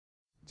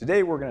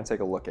Today we're going to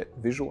take a look at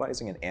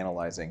visualizing and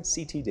analyzing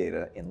CT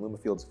data in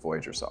LumaField's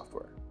Voyager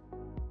software.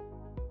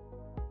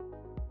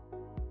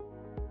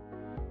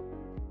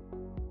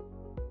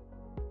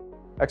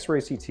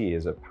 X-ray CT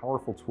is a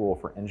powerful tool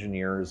for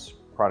engineers,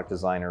 product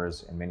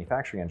designers, and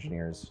manufacturing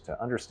engineers to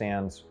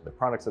understand the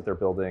products that they're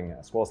building,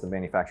 as well as the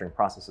manufacturing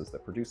processes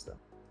that produce them.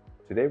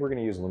 Today we're going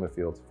to use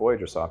LumaField's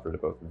Voyager software to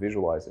both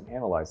visualize and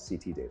analyze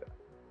CT data.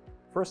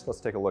 First, let's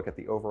take a look at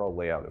the overall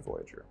layout of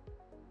Voyager.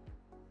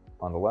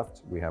 On the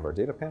left, we have our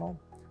data panel,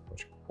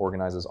 which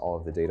organizes all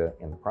of the data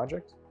in the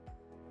project.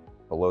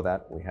 Below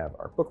that, we have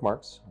our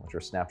bookmarks, which are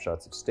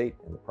snapshots of state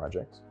in the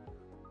project.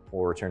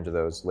 We'll return to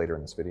those later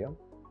in this video.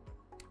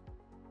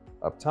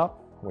 Up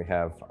top, we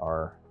have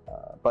our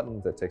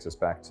button that takes us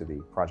back to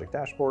the project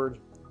dashboard.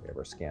 We have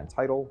our scan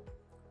title,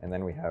 and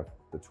then we have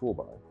the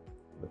toolbar.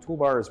 The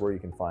toolbar is where you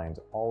can find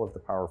all of the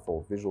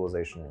powerful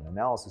visualization and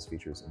analysis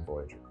features in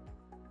Voyager.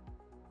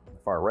 On the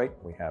far right,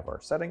 we have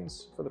our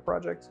settings for the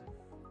project,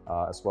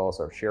 as well as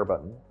our share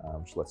button,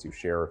 which lets you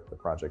share the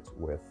project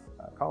with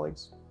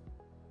colleagues.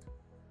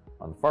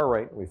 On the far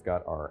right, we've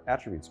got our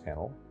attributes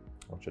panel,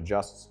 which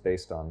adjusts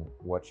based on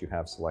what you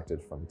have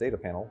selected from the data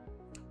panel.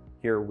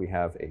 Here we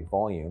have a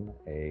volume,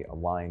 a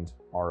aligned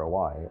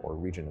ROI, or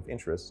region of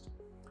interest,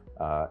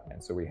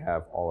 and so we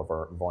have all of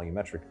our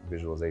volumetric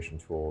visualization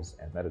tools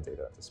and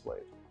metadata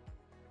displayed.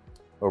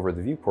 Over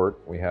the viewport,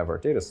 we have our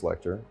data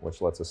selector,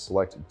 which lets us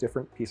select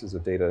different pieces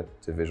of data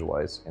to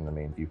visualize in the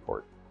main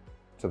viewport.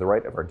 To the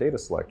right of our data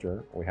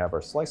selector, we have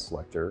our slice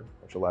selector,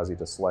 which allows you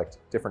to select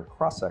different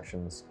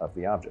cross-sections of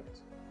the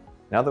object.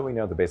 Now that we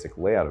know the basic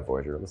layout of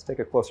Voyager, let's take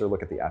a closer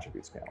look at the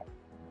attributes panel.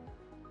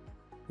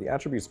 The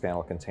attributes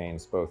panel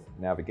contains both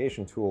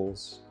navigation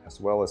tools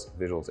as well as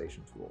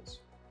visualization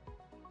tools.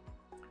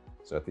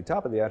 So at the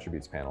top of the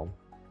attributes panel,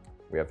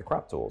 we have the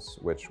crop tools,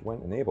 which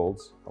when enabled,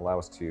 allow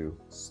us to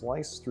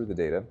slice through the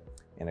data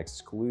and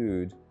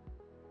exclude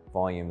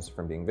volumes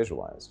from being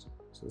visualized.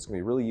 So this can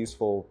be really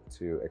useful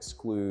to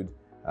exclude,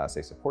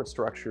 say, support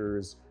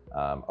structures,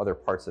 other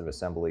parts of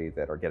assembly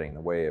that are getting in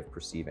the way of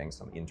perceiving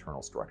some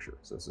internal structure.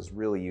 So this is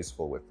really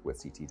useful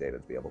with CT data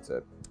to be able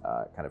to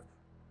kind of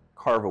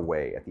carve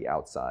away at the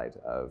outside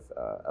of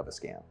a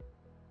scan.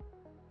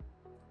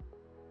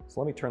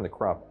 So let me turn the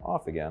crop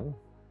off again,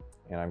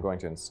 and I'm going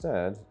to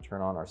instead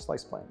turn on our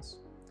slice planes.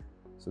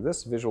 So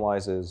this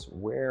visualizes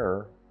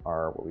where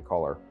our, what we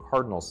call our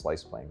cardinal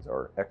slice planes,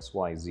 or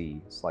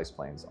XYZ slice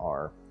planes,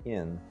 are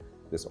in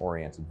this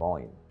oriented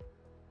volume.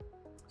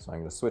 So I'm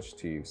going to switch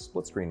to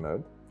split screen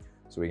mode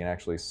so we can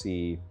actually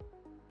see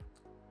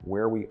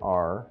where we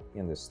are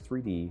in this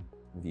 3D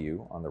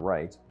view on the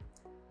right.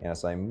 And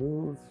as I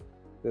move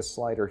this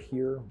slider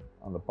here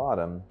on the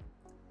bottom,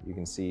 you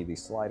can see the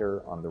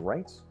slider on the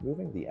right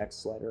moving, the X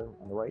slider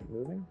on the right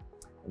moving,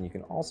 and you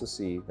can also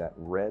see that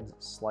red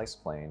slice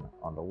plane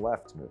on the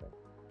left moving.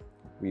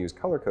 We use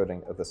color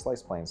coding of the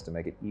slice planes to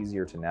make it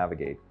easier to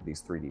navigate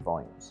these 3D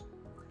volumes.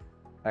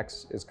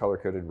 X is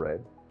color-coded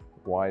red,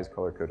 Y is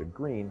color-coded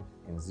green,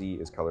 and Z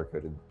is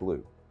color-coded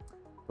blue.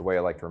 The way I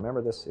like to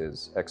remember this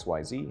is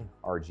XYZ,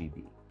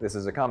 RGB. This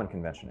is a common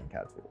convention in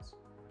CAD tools.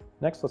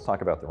 Next, let's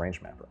talk about the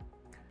range mapper.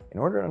 In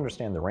order to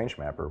understand the range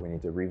mapper, we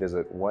need to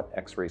revisit what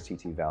X-ray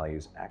CT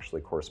values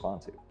actually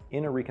correspond to.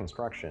 In a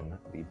reconstruction,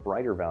 the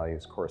brighter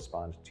values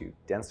correspond to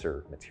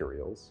denser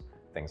materials,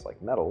 things like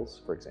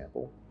metals, for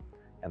example,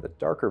 and the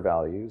darker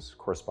values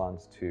correspond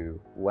to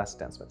less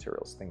dense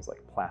materials, things like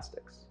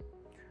plastics.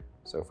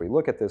 So if we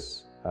look at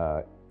this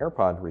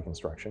AirPod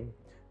reconstruction,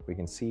 we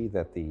can see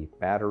that the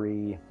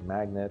battery,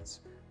 magnets,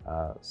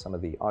 some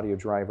of the audio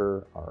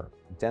driver are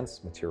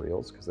dense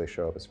materials because they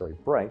show up as very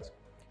bright,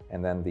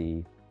 and then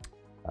the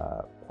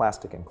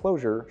plastic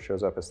enclosure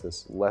shows up as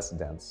this less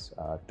dense,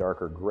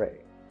 darker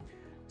gray.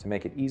 To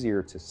make it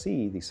easier to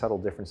see the subtle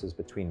differences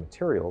between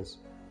materials,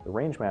 the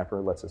range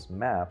mapper lets us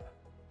map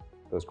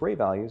those gray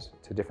values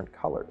to different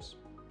colors.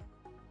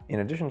 In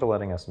addition to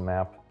letting us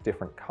map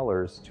different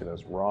colors to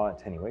those raw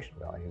attenuation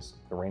values,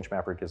 the range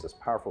mapper gives us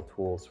powerful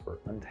tools for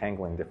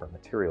untangling different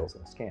materials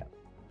in a scan.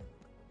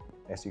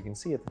 As you can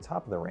see at the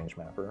top of the range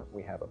mapper,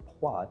 we have a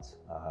plot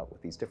with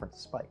these different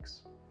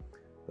spikes.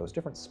 Those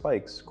different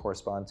spikes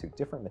correspond to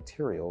different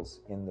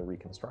materials in the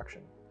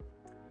reconstruction.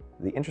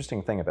 The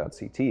interesting thing about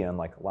CT,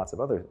 unlike lots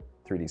of other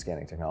 3D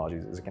scanning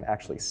technologies, is it can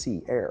actually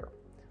see air.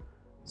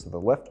 So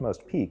the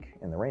leftmost peak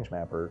in the range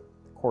mapper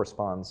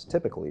corresponds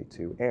typically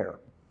to air.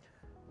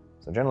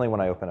 So generally when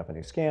I open up a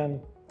new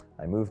scan,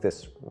 I move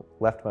this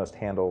leftmost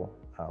handle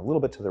a little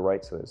bit to the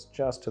right, so it's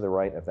just to the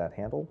right of that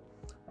handle.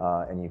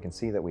 And you can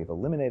see that we've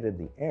eliminated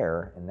the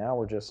air, and now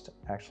we're just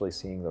actually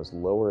seeing those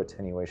lower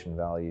attenuation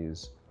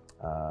values,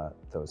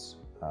 those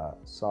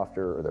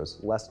softer or those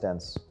less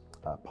dense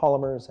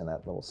polymers, and that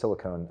little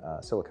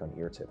silicone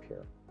ear tip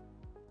here.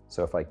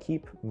 So if I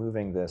keep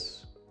moving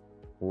this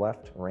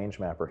left range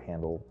mapper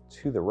handle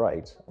to the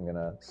right, I'm going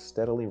to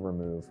steadily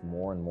remove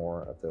more and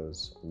more of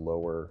those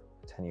lower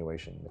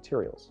attenuation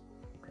materials.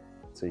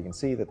 So you can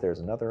see that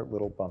there's another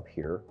little bump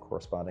here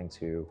corresponding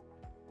to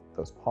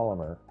those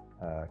polymer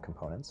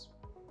components.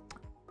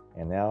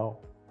 And now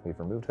We've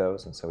removed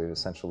those, and so we've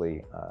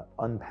essentially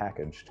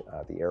unpackaged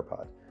the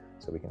AirPod.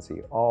 So we can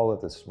see all of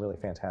this really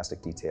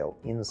fantastic detail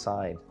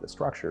inside the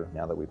structure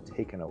now that we've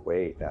taken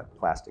away that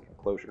plastic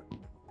enclosure.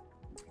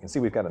 You can see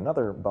we've got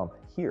another bump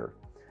here.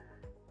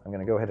 I'm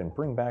going to go ahead and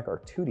bring back our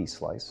 2D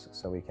slice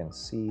so we can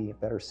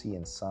better see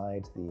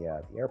inside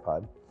the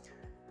AirPod.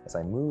 As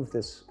I move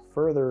this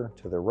further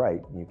to the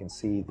right, you can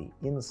see the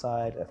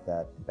inside of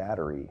that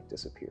battery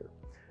disappear.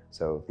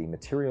 So the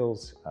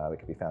materials that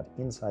can be found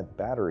inside the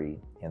battery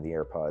in the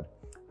AirPod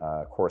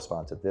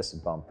correspond to this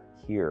bump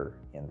here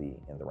in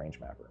the range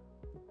mapper.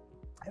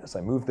 And as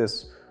I move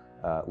this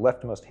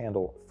leftmost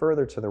handle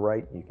further to the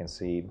right, you can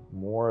see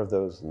more of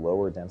those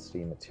lower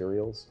density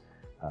materials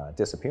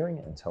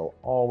disappearing until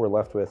all we're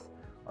left with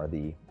are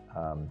the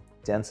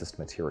densest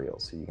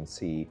materials. So you can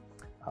see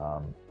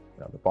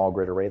the ball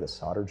grid array, the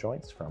solder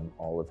joints from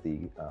all of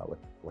the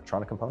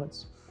electronic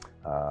components,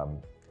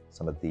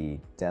 some of the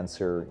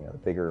denser, the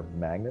bigger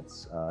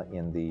magnets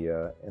in the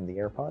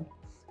AirPod,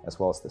 as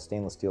well as the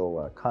stainless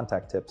steel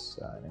contact tips,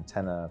 an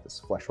antenna, this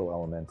fleshhole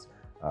element,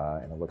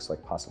 and it looks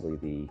like possibly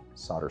the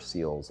solder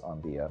seals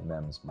on the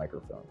MEMS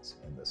microphones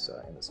in this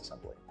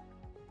assembly.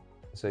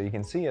 So you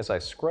can see as I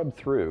scrub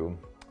through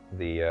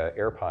the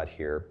AirPod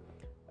here,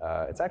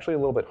 it's actually a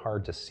little bit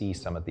hard to see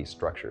some of these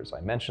structures.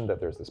 I mentioned that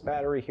there's this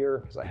battery here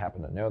because I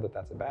happen to know that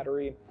that's a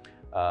battery,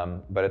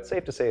 but it's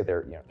safe to say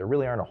there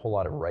really aren't a whole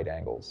lot of right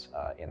angles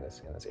in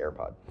this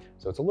AirPod.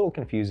 So it's a little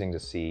confusing to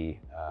see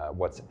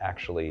what's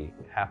actually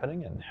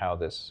happening and how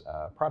this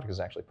product is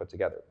actually put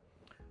together.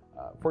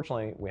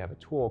 Fortunately, we have a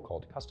tool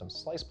called Custom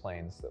Slice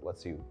Planes that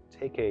lets you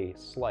take a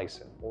slice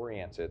and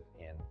orient it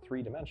in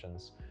 3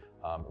 dimensions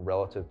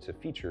relative to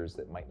features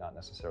that might not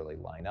necessarily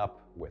line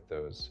up with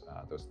those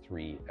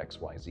 3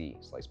 XYZ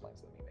slice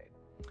planes that we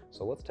made.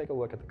 So let's take a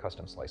look at the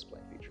Custom Slice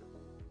Plane feature.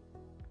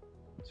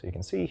 So you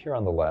can see here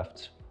on the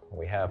left,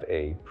 we have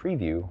a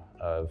preview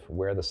of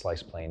where the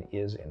slice plane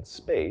is in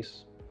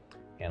space,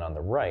 and on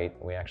the right,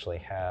 we actually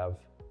have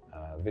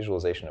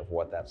visualization of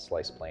what that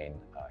slice plane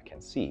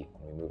can see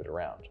when we move it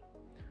around.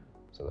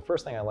 So the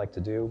first thing I like to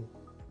do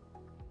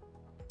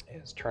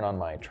is turn on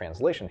my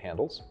translation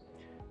handles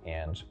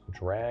and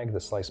drag the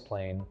slice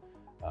plane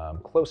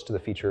close to the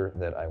feature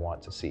that I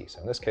want to see.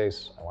 So in this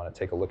case, I want to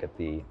take a look at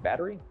the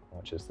battery,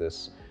 which is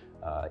this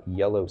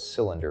yellow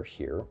cylinder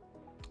here.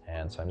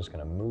 And so I'm just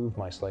going to move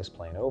my slice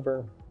plane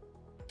over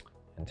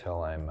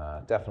until I'm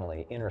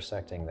definitely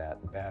intersecting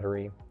that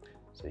battery.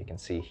 So you can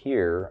see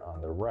here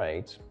on the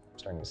right, I'm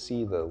starting to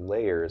see the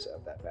layers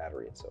of that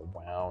battery. It's a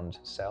wound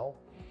cell.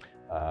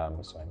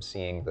 So I'm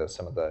seeing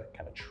some of the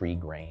kind of tree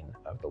grain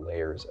of the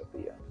layers of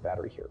the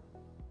battery here.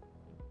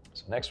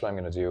 So next what I'm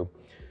going to do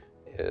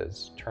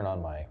is turn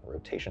on my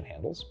rotation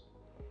handles.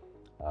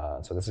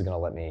 So this is going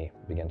to let me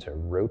begin to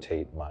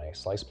rotate my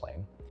slice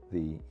plane.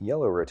 The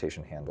yellow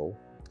rotation handle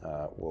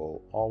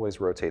will always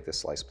rotate the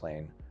slice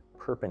plane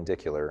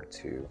perpendicular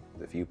to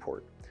the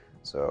viewport.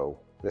 So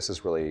this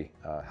is really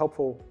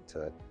helpful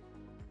to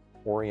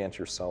orient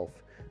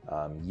yourself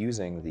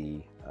using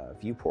the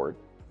viewport.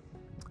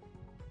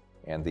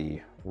 And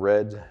the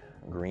red,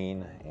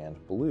 green, and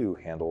blue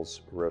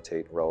handles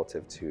rotate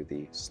relative to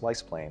the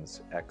slice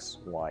plane's X,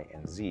 Y,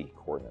 and Z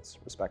coordinates,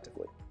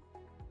 respectively.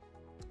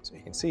 So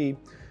you can see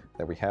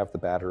that we have the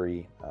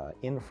battery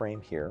in frame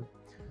here.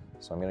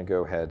 So I'm going to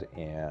go ahead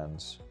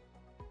and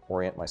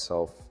orient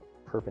myself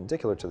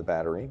perpendicular to the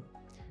battery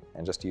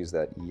and just use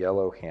that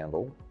yellow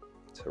handle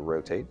to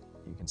rotate.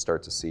 You can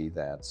start to see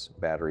that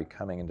battery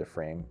coming into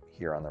frame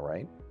here on the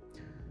right.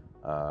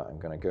 I'm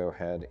going to go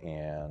ahead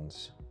and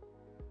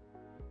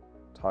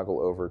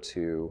toggle over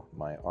to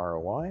my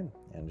ROI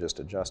and just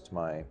adjust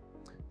my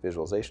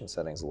visualization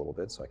settings a little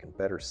bit so I can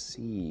better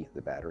see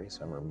the battery.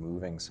 So I'm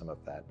removing some of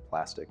that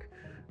plastic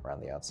around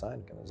the outside.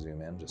 I'm going to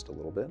zoom in just a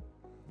little bit.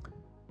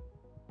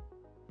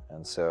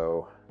 And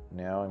so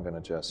now I'm going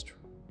to just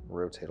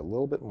rotate a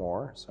little bit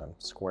more. So I'm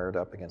squared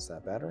up against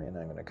that battery, and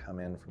I'm going to come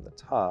in from the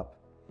top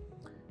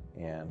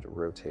and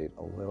rotate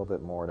a little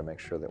bit more to make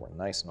sure that we're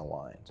nice and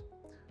aligned.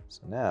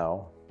 So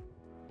now,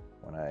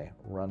 when I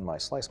run my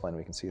slice plane,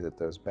 we can see that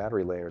those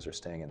battery layers are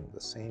staying in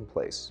the same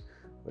place,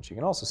 but you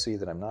can also see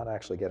that I'm not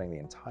actually getting the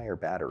entire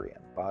battery.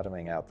 I'm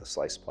bottoming out the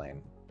slice plane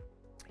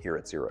here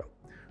at 0.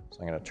 So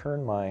I'm going to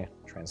turn my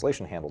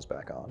translation handles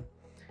back on,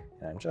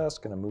 and I'm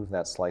just going to move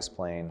that slice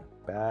plane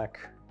back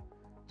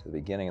to the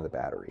beginning of the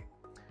battery.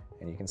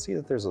 And you can see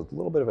that there's a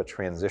little bit of a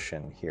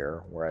transition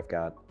here where I've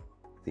got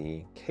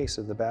the case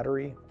of the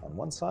battery on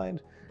one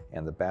side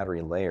and the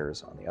battery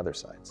layers on the other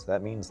side. So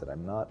that means that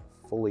I'm not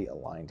fully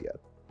aligned yet.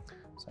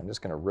 So I'm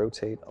just going to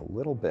rotate a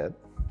little bit,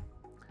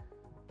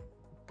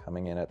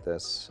 coming in at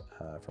this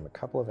from a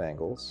couple of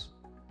angles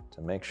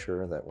to make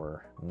sure that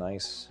we're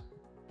nice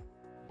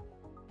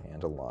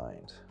and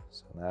aligned.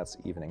 So that's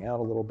evening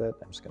out a little bit.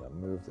 I'm just going to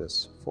move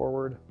this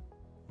forward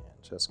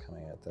and just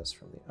coming at this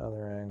from the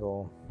other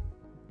angle.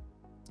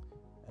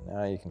 And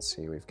now you can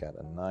see we've got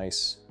a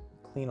nice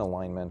clean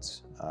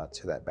alignment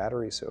to that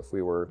battery. So if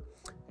we were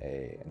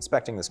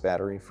inspecting this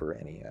battery for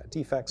any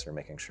defects or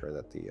making sure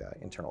that the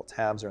internal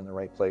tabs are in the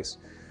right place,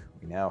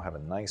 we now have a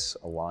nice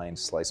aligned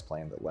slice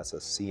plane that lets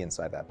us see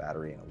inside that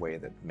battery in a way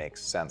that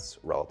makes sense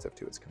relative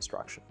to its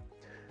construction.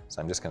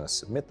 So I'm just going to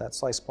submit that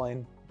slice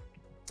plane.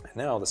 And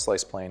now the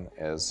slice plane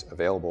is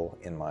available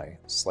in my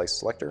slice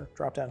selector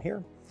drop down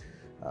here.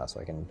 So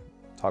I can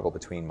toggle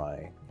between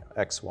my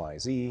X, Y,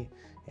 Z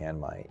and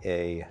my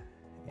A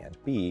and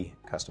B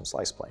custom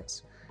slice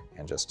planes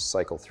and just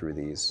cycle through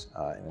these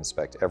and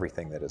inspect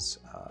everything that is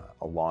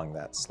along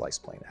that slice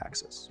plane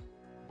axis.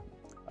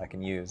 I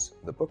can use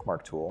the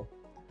bookmark tool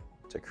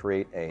to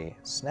create a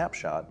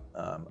snapshot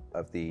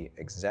of the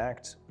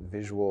exact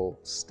visual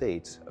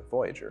state of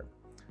Voyager.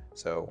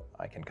 So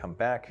I can come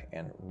back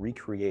and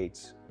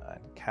recreate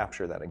and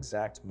capture that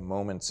exact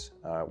moment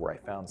where I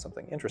found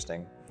something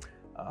interesting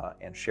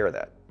and share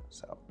that.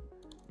 So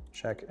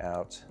check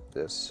out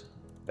this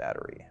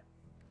battery.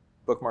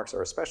 Bookmarks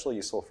are especially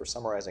useful for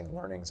summarizing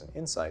learnings and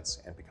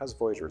insights, and because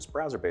Voyager is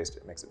browser-based,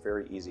 it makes it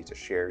very easy to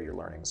share your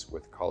learnings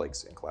with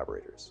colleagues and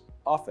collaborators.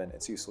 Often,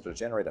 it's useful to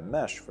generate a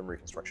mesh from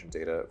reconstruction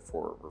data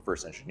for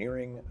reverse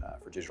engineering,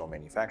 for digital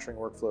manufacturing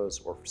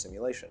workflows, or for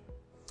simulation.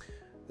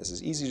 This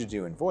is easy to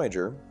do in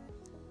Voyager.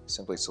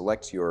 Simply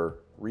select your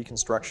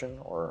reconstruction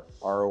or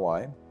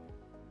ROI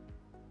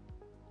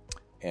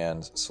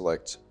and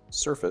select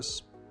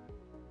surface.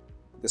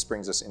 This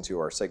brings us into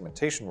our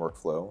segmentation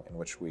workflow, in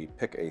which we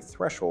pick a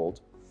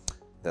threshold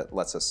that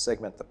lets us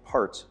segment the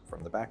part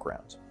from the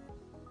background.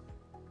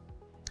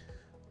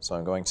 So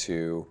I'm going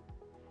to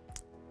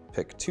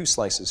pick 2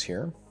 slices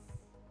here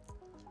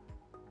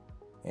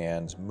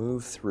and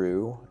move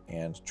through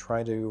and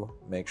try to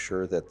make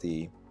sure that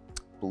the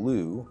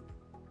blue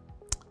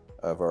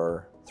of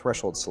our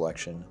threshold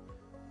selection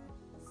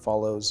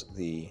follows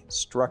the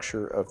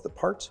structure of the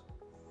part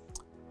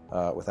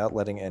without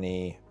letting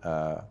any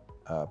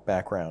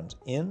background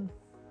in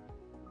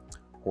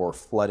or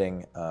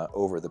flooding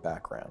over the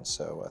background.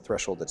 So a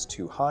threshold that's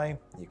too high,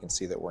 you can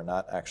see that we're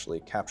not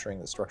actually capturing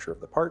the structure of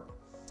the part.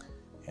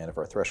 And if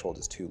our threshold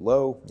is too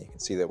low, you can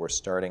see that we're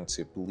starting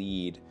to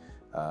bleed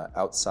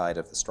outside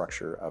of the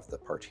structure of the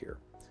part here.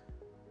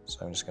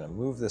 So I'm just going to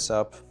move this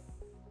up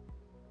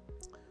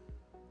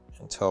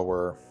until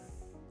we're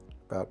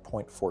about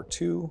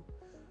 0.42.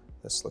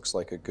 This looks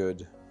like a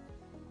good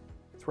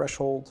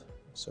threshold.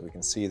 So we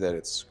can see that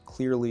it's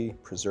clearly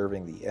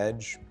preserving the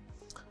edge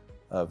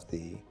of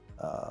the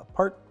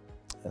part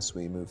as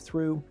we move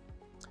through.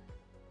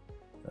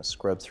 I'm going to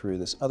scrub through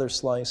this other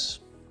slice.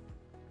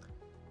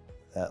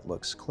 That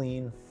looks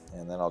clean.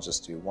 And then I'll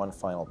just do one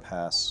final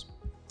pass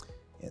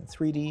in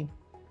 3D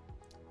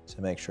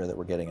to make sure that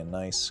we're getting a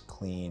nice,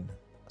 clean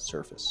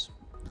surface.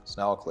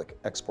 So now I'll click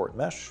Export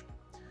Mesh.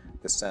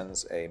 This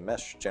sends a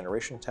mesh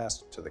generation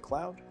task to the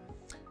cloud.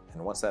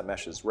 And once that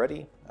mesh is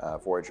ready,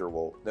 Voyager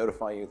will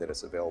notify you that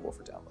it's available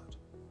for download.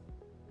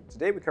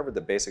 Today we covered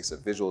the basics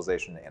of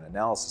visualization and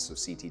analysis of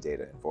CT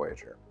data in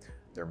Voyager.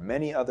 There are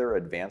many other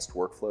advanced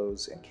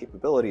workflows and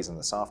capabilities in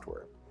the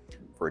software.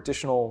 For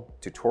additional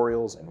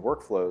tutorials and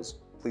workflows,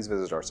 please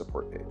visit our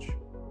support page.